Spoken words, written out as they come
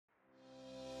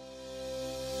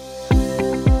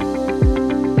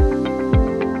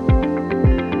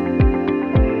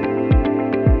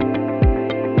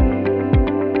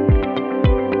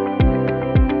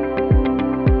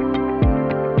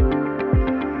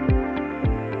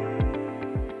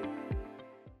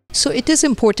So it is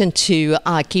important to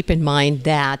keep in mind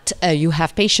that you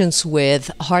have patients with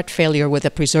heart failure with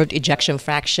a preserved ejection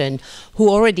fraction who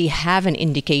already have an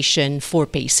indication for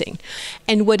pacing.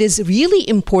 And what is really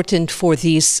important for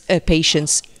these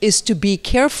patients is to be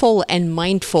careful and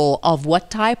mindful of what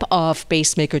type of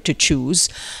pacemaker to choose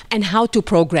and how to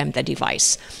program the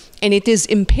device. And it is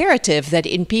imperative that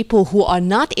in people who are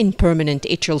not in permanent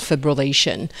atrial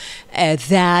fibrillation,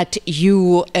 that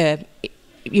you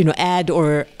add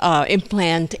or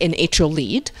implant an atrial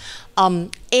lead,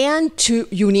 and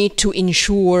you need to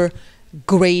ensure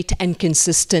great and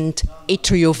consistent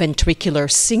atrioventricular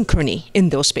synchrony in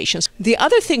those patients. The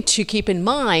other thing to keep in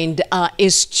mind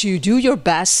is to do your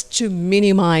best to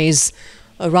minimize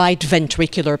right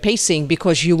ventricular pacing,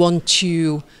 because you want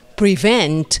to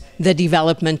prevent the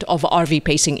development of RV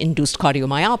pacing-induced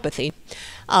cardiomyopathy.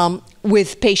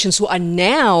 With patients who are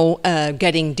now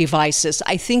getting devices,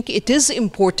 I think it is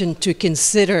important to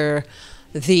consider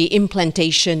the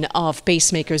implantation of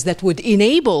pacemakers that would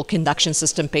enable conduction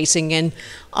system pacing. And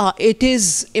it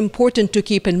is important to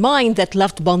keep in mind that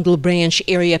left bundle branch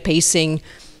area pacing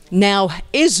now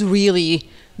is really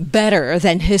better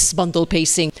than his bundle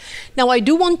pacing. Now, I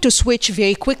do want to switch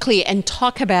very quickly and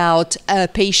talk about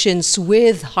patients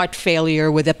with heart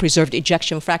failure with a preserved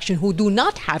ejection fraction who do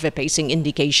not have a pacing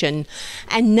indication.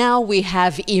 And now we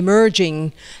have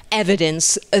emerging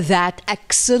evidence that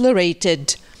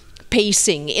accelerated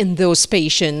pacing in those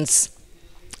patients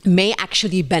may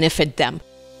actually benefit them.